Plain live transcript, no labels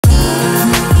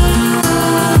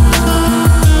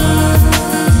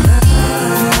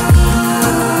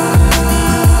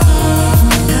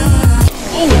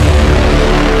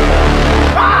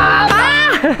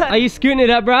Are you scooting it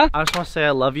up, bro? I just want to say I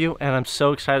love you, and I'm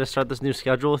so excited to start this new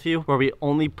schedule with you, where we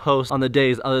only post on the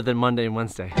days other than Monday and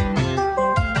Wednesday.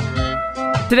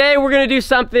 Today we're gonna do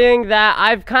something that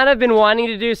I've kind of been wanting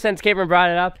to do since Cameron brought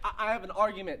it up. I have an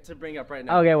argument to bring up right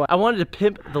now. Okay, what? I wanted to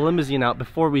pimp the limousine out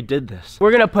before we did this.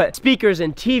 We're gonna put speakers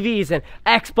and TVs and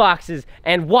Xboxes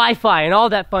and Wi-Fi and all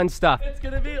that fun stuff. It's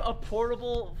gonna be a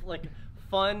portable, like,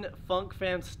 fun funk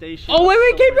fan station. Oh,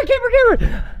 wait,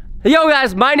 Cameron! Yo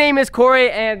guys, my name is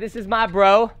Corey and this is my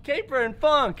bro, Caper and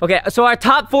Funk. Okay, so our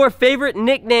top 4 favorite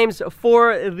nicknames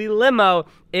for the limo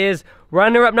is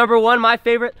runner-up number 1, my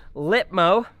favorite,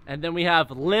 Litmo. And then we have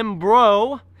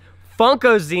Limbro,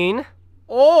 Funkozine,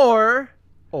 or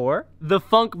the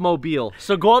Funkmobile.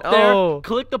 So go up there,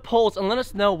 click the polls, and let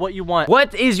us know what you want.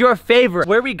 What is your favorite?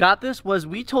 Where we got this was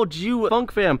we told you,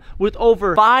 Funk Fam, with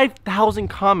over 5,000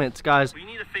 comments, guys. We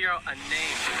need to figure out a name.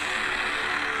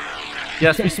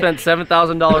 Yes, we spent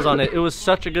 $7,000 on it. It was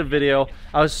such a good video.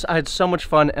 I had so much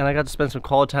fun, and I got to spend some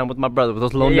quality time with my brother with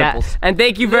those little nipples. And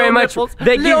thank you very much.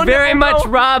 Thank you very much,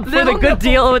 Rob, for the good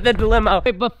deal with the limo.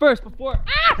 Wait, but first, before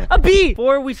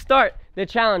we start the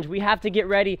challenge, we have to get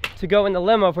ready to go in the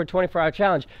limo for a 24-hour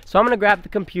challenge. So I'm gonna grab the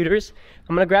computers.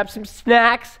 I'm gonna grab some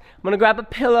snacks. I'm gonna grab a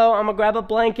pillow. I'm gonna grab a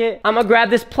blanket. I'm gonna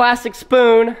grab this plastic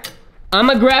spoon. I'm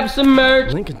gonna grab some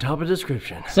merch. Link in top of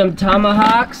description. Some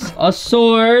tomahawks, a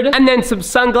sword, and then some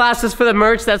sunglasses for the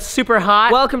merch that's super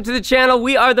hot. Welcome to the channel.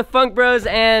 We are the Funk Bros,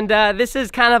 and this is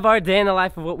kind of our day in the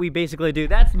life of what we basically do.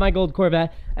 That's my gold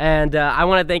Corvette, and I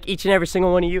wanna thank each and every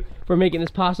single one of you for making this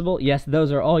possible. Yes,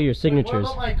 those are all your signatures.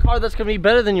 What about my car that's gonna be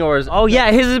better than yours? Oh yeah,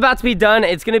 his is about to be done.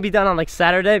 It's gonna be done on like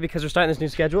Saturday because we're starting this new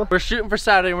schedule. We're shooting for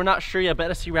Saturday. We're not sure yet,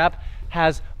 but SC Rap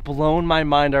has blown my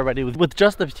mind already with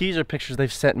just the teaser pictures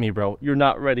they've sent me, bro. You're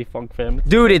not ready, Funk Fam.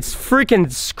 Dude, it's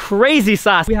freaking crazy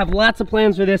sauce. We have lots of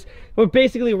plans for this. We're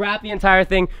basically wrap the entire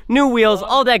thing, new wheels,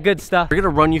 all that good stuff. We're gonna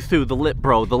run you through the Lit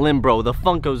Bro, the Limbro, the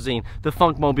Funkozine, the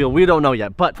Funkmobile. We don't know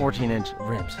yet, but 14-inch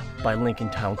rims by Lincoln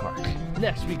Town Car.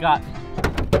 Next we got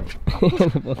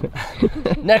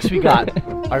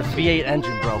our V8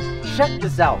 engine, bro. Check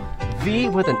this out. V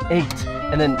with an 8.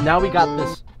 And then now we got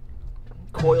this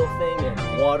coil thing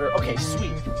and water. Okay,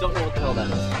 sweet. Don't know what the hell that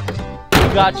is.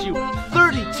 We got you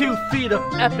 32 feet of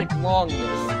epic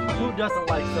longness. Who doesn't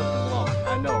like something long?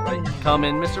 I know, right? Come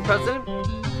in, Mr. President.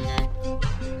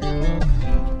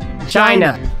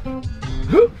 China.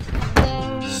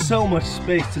 So much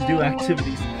space to do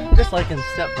activities, just like in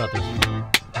Step Brothers.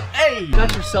 Hey,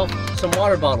 got yourself some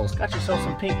water bottles. Got yourself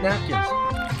some pink napkins.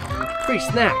 Free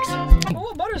snacks.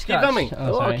 Oh, butterscotch. Keep coming.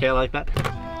 Oh, okay, I like that.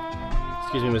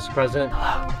 Excuse me, Mr. President.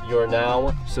 You're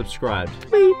now subscribed.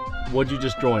 Beep. What'd you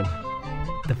just join?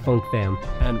 The Funk Fam.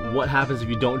 And what happens if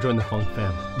you don't join the Funk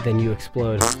Fam? Then you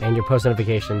explode and your post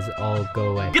notifications all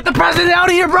go away. Get the president out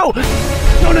of here, bro!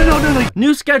 No.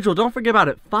 New schedule, don't forget about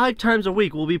it. 5 times a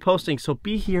week we'll be posting, so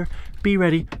be here, be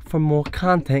ready for more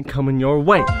content coming your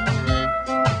way.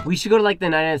 We should go to like the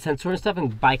 99-cent store and stuff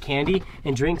and buy candy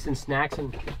and drinks and snacks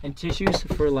and tissues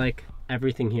for like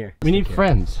everything here. We need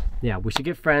friends. Yeah, we should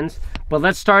get friends. But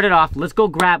let's start it off. Let's go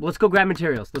grab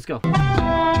materials. Let's go.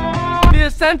 The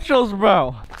essentials,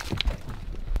 bro.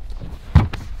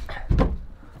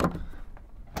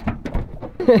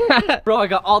 Bro, I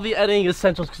got all the editing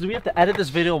essentials because we have to edit this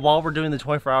video while we're doing the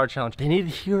 24-hour challenge. They need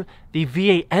to hear the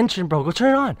V8 engine, bro. Go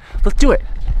turn it on. Let's do it.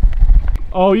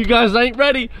 Oh, you guys ain't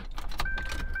ready.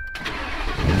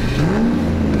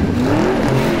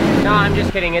 No, I'm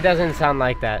just kidding. It doesn't sound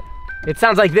like that. It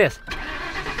sounds like this.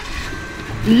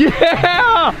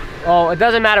 Yeah! Oh, it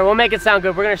doesn't matter. We'll make it sound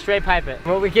good. We're gonna straight pipe it.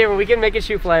 Well, we can make it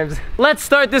shoot flames. Let's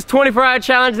start this 24-hour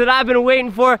challenge that I've been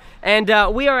waiting for. And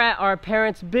we are at our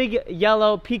parents' big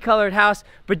yellow pea-colored house.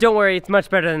 But don't worry, it's much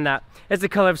better than that. It's the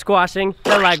color of squashing.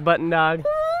 The like button, dog.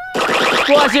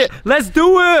 Squash it. Let's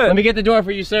do it. Let me get the door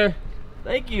for you, sir.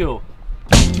 Thank you.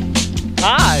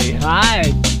 Hi.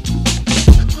 Hi.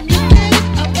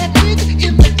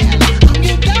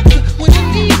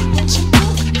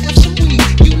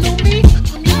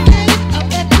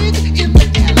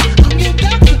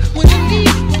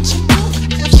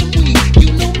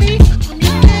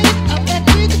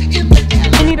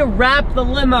 Wrap the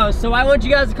limo, so I want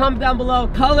you guys to comment down below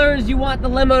colors you want the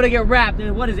limo to get wrapped.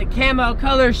 And what is it? Camo,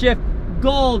 color shift,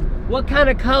 gold. What kind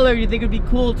of color you think would be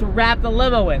cool to wrap the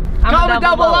limo with? Comment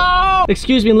down below.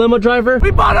 Excuse me, limo driver. We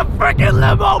bought a freaking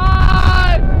limo.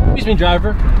 Excuse me,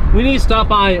 driver. We need to stop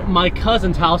by my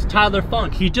cousin's house, Tyler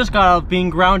Funk. He just got out of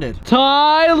being grounded.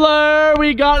 Tyler,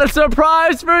 we got a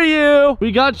surprise for you.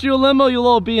 We got you a limo, you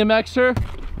little BMXer.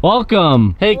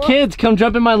 Welcome. Hey kids, come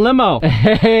jump in my limo.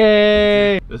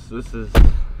 Hey. This is something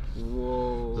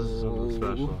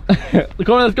special.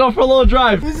 Let's go for a little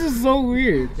drive. This is so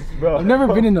weird. Bro. I've never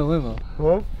been in a limo.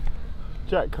 What?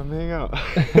 Jack, come hang out.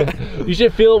 You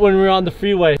should feel it when we're on the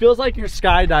freeway. Feels like you're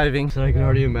skydiving. So I can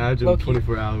already imagine the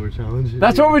 24-hour challenge.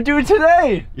 That's what we're doing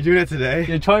today. You're doing it today?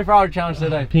 The 24-hour challenge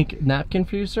today. Pink napkin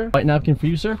for you, sir. White napkin for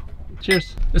you, sir.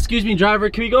 Cheers. Excuse me, driver.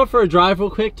 Can we go for a drive real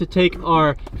quick to take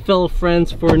our fellow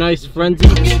friends for a nice frenzy?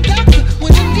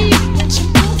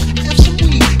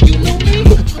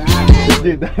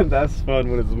 Dude, that's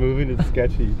fun when it's moving. It's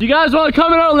sketchy. You guys want to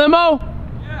come in our limo?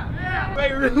 Yeah.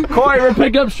 Wait, Corey, we're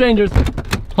picking up strangers.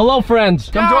 Hello, friends.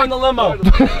 Come join the limo.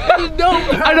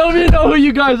 I don't even know who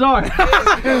you guys are.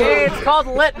 It's called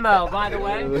Litmo, by the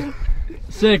way.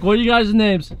 Sick. What are you guys'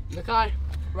 names? Nakai,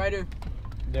 Ryder,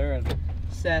 Darren.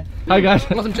 Seth. Hi, guys.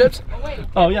 Want some chips?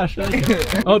 Oh, yeah, sure.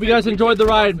 I hope you guys enjoyed the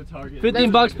ride.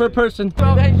 15 bucks per person.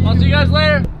 I'll see you guys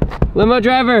later. Limo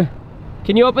driver,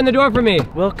 can you open the door for me?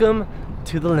 Welcome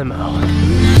to the limo.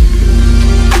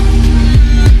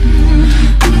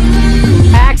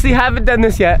 I actually haven't done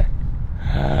this yet.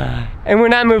 And we're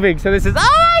not moving, so this is, oh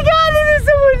my god, this is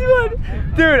so much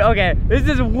fun. Dude, okay, this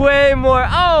is way more,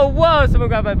 oh, whoa, someone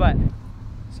grabbed my butt.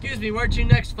 Excuse me, where'd you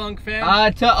next, Funk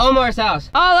fam? To Omar's house.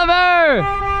 Oliver!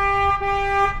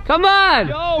 Come on!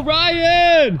 Yo,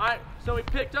 Ryan! Alright, so we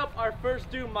picked up our first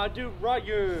dude, my dude,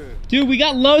 Ryan. Dude, we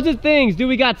got loads of things. Dude,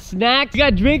 we got snacks, we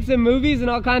got drinks and movies and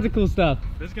all kinds of cool stuff.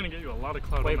 This is gonna get you a lot of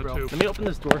clout on the tube. Let me open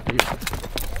this door for you.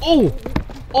 Oh!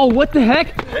 Oh, what the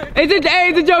heck? It's a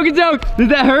joke, a joke. Did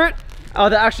that hurt? Oh,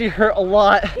 that actually hurt a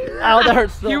lot. Ow, that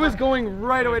hurts so He was going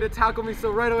right away to tackle me, so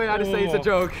right away I had to say it's a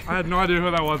joke. I had no idea who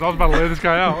that was. I was about to lay this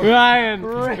guy out.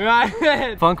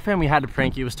 Ryan. Funk fam, we had to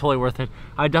prank you. It was totally worth it.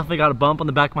 I definitely got a bump on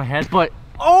the back of my head, but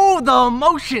oh, the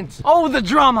emotions. Oh, the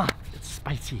drama. It's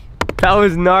spicy. That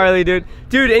was gnarly, dude.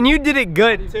 Dude, and you did it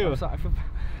good, too. I'm sorry.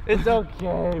 It's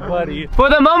okay, buddy. For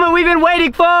the moment we've been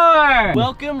waiting for!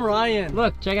 Welcome, Ryan.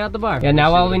 Look, check out the bar. Yeah,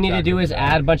 now all we need to do is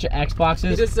add a bunch of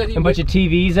Xboxes and a bunch of would.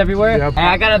 TVs everywhere. Yep. And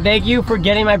I gotta thank you for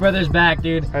getting my brother's back,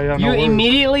 dude. Hey, yeah, no you worries.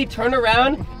 immediately turned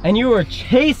around and you were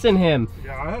chasing him.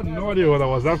 Yeah, I had no idea what that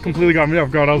was. That completely got me off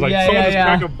guard. I was like, Yeah, someone yeah, just yeah.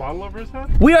 cracked a bottle over his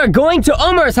head? We are going to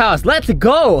Omar's house. Let's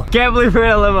go. Can't believe we're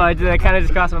in a limo. That kind of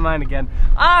just crossed my mind again.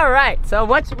 All right, so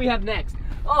what should we have next?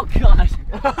 Oh, gosh.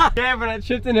 Cameron, I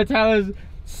tripped into Tyler's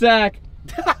sack.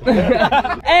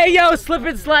 Hey, yo, slip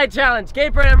and slide challenge.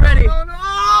 Gabriel, I'm ready. Oh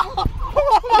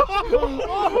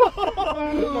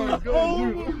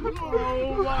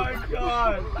my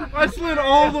god. I slid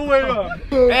all the way up.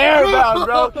 Airbound,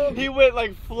 bro. He went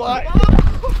like fly.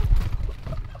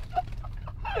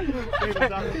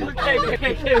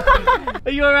 Okay.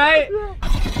 Are you alright?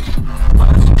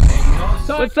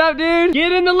 What's up, dude?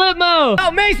 Get in the limo.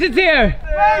 Oh, Mason's here.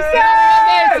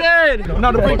 Mason!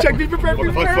 Not a break check. Be prepared. Be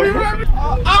prepared.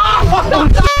 Oh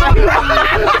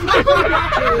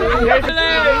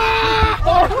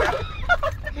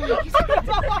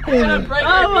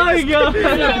my god!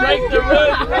 Break the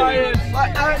road, Ryan.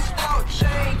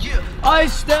 I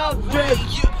stop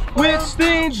with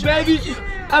things, baby.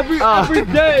 Every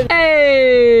day.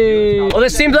 Hey! Well,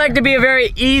 this seems like to be a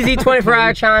very easy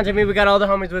 24-hour challenge. I mean, we got all the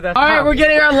homies with us. All right, we're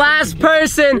getting our last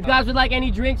person. If you guys would like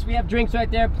any drinks, we have drinks right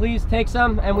there. Please take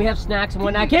some, and we have snacks and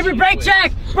whatnot. Cameron, break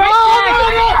check! Break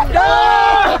check!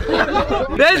 No!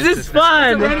 This is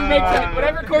fun.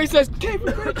 Whatever Corey says,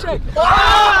 Cameron, break check.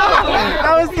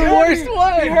 That was the worst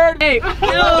one. You heard me.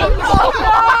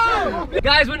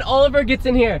 Guys, when Oliver gets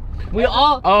in here, we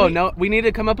all. Oh no, we need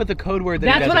to come up with a code word.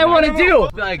 That's what I want to do.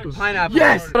 Like pineapple.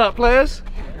 Yes. What up, players?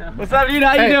 What's up, dude?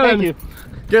 How you doing? Thank you.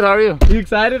 Good. How are you? You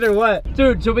excited or what?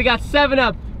 Dude, so we got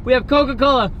 7-Up, we have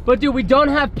Coca-Cola, but dude, we don't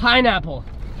have pineapple.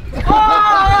 Oh,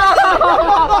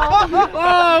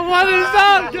 what is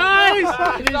up, guys?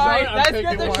 Sorry, that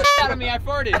scared the shit out of me. I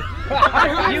farted.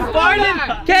 You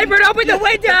farted? Cameron, open the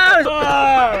windows!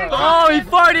 Oh, he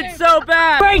farted so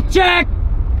bad. Brake check!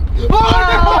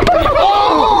 Oh,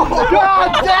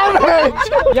 God damn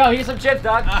it! Yo, here's some chips,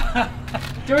 dog.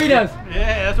 Doritos.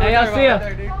 Yeah, that's what Hey, I'll see ya.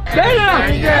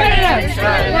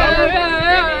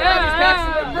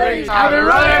 I've been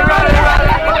running.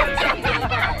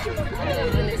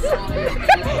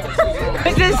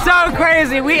 This is so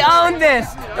crazy. We own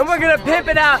this, and we're gonna pimp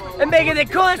it out and make it the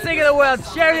coolest thing in the world.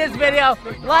 Share this video,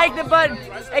 like the button,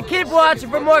 and keep watching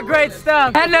for more great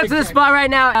stuff. Heading up to the spot right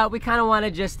now. We kind of want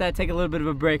to just take a little bit of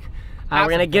a break. We're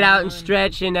gonna get out and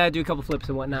stretch and do a couple flips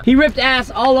and whatnot. He ripped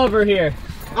ass all over here.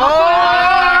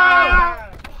 Oh!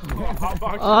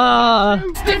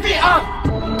 Stiffy up!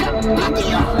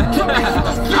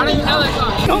 don't even know that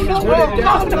song.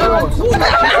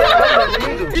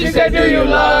 She said, do you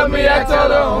love me? I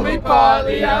told her only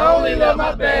partly. I only love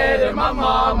my bed and my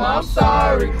mama. I'm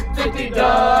sorry. 50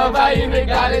 Dove, I even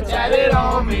got it tatted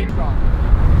on me.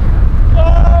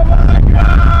 Oh my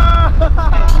God!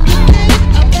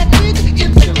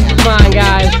 Come on,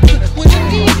 guys.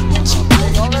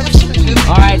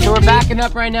 All right, so we're backing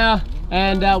up right now,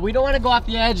 and we don't want to go off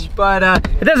the edge, but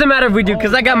it doesn't matter if we do,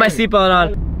 because I got my seatbelt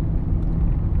on.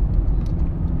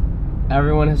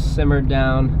 Everyone has simmered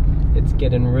down. It's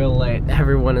getting real late.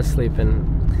 Everyone is sleeping.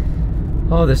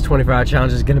 Oh, this 24-hour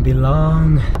challenge is gonna be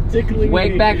long.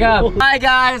 Wake back up. Hi,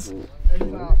 guys.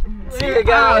 See you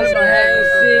guys.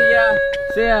 See ya.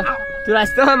 See ya. Dude, I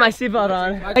still have my seatbelt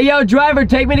on. Hey, yo, driver,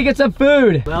 take me to get some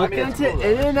food. Welcome to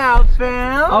In-N-Out,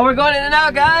 fam. Oh, we're going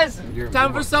In-N-Out, guys.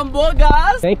 Time for some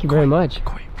burgers. Thank you very much.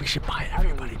 We should buy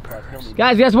everybody burgers.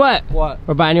 Guys, guess what? What?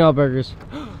 We're buying you all burgers.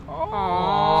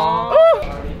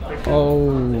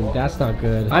 Oh, that's not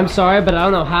good. I'm sorry, but I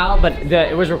don't know how, but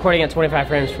it was recording at 25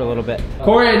 frames for a little bit.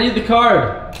 Corey, I need the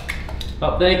card.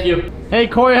 Oh, thank you. Hey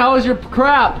Corey, how was your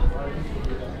crap?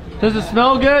 Does it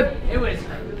smell good? It was,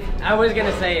 I was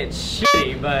gonna say it's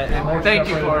shitty, but Thank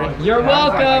you, Corey. you're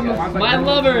welcome, my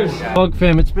lovers. Funk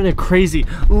fam, it's been a crazy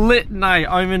lit night.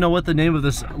 I don't even know what the name of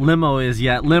this limo is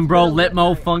yet. Limbro,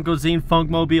 Litmo, Funkosine,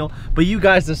 Funkmobile. But you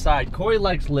guys decide. Corey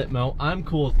likes Litmo. I'm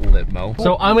cool with Litmo.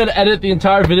 So I'm gonna edit the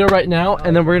entire video right now,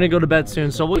 and then we're gonna go to bed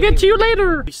soon. So we'll get to you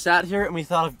later. We sat here and we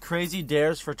thought of crazy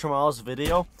dares for tomorrow's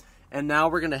video. And now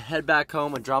we're gonna head back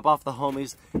home and drop off the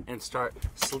homies and start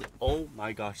sleep. Oh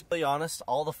my gosh. To be honest,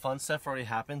 all the fun stuff already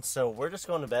happened. So we're just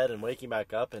going to bed and waking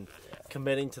back up and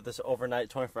committing to this overnight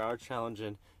 24-hour challenge.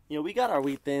 And you know, we got our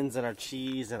wheat thins and our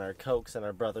cheese and our Cokes and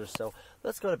our brothers. So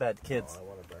let's go to bed, kids. Oh, I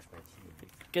want to brush my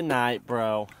teeth. Good night,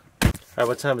 bro. All right,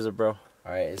 what time is it, bro? All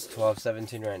right, it's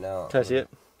 12:17 right now. Can I see it?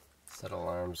 Set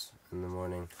alarms in the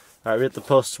morning. All right, we have to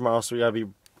post tomorrow, so we gotta be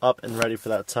up and ready for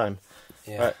that time.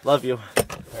 Yeah. All right, love you.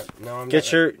 No, I'm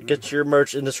Get your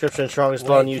merch in description strongest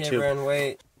on YouTube. Cameron,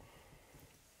 wait.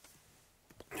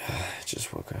 I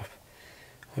just woke up.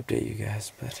 I'll update you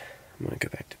guys, but I'm gonna go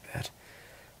back to bed.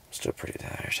 I'm still pretty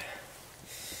tired.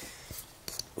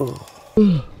 Ooh.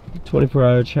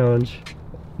 24-hour challenge.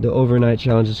 The overnight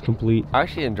challenge is complete. I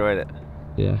actually enjoyed it.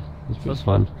 Yeah, it was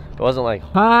fun. It wasn't like.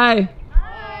 Hi.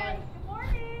 Hi.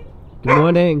 Good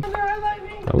morning.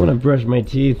 I want to brush my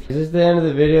teeth. Is this the end of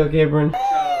the video, Cameron?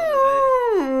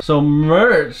 So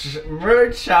merch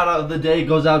shout out of the day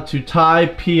goes out to Ty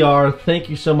PR. Thank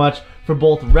you so much for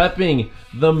both repping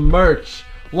the merch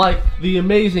like the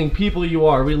amazing people you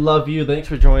are. We love you. Thanks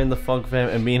for joining the Funk fam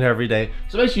and being here every day.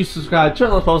 So make sure you subscribe, turn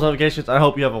on the post notifications. I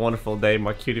hope you have a wonderful day,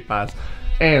 my cutie pies.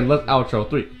 And let's outro.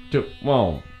 3, 2,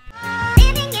 1.